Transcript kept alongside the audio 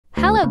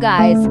Hello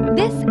guys,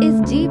 this is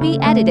GB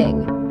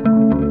Editing.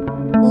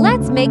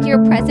 Let's make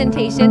your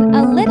presentation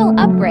a little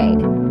upgrade.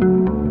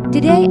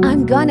 Today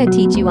I'm gonna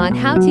teach you on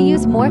how to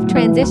use Morph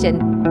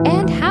transition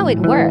and how it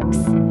works.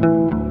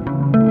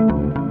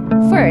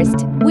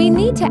 First, we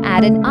need to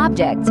add an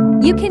object.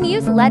 You can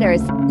use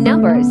letters,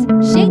 numbers,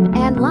 shape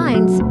and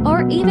lines,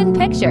 or even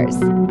pictures.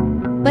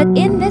 But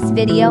in this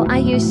video I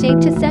use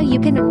shape so you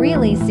can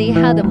really see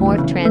how the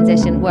Morph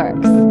transition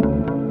works.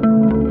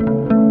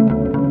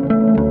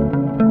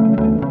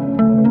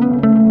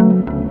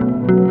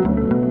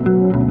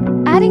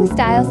 Adding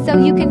style so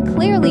you can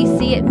clearly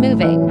see it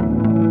moving.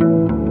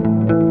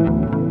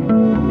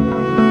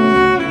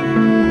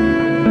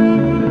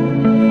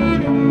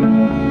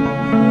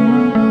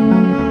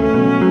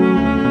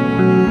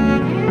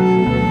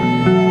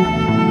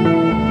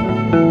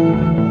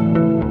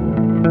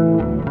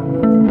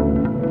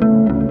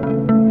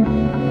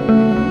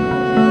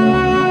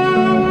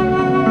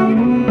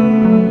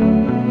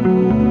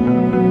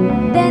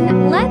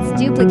 Then let's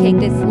duplicate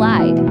this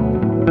slide.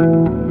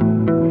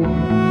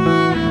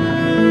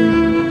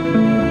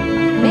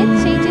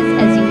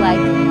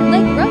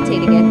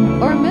 Rotating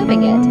it or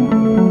moving it.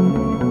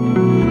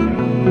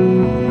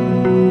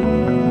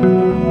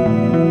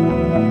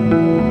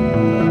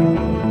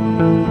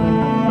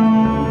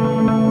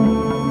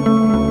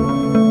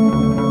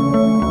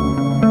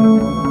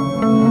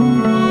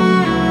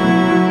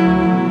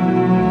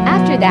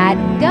 After that,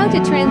 go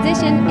to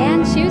Transition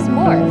and choose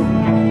Morph.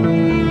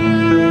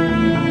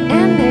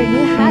 And there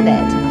you have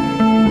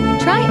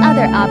it. Try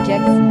other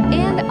objects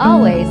and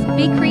always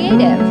be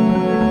creative.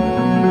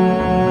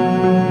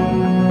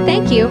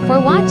 Thank you for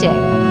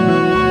watching.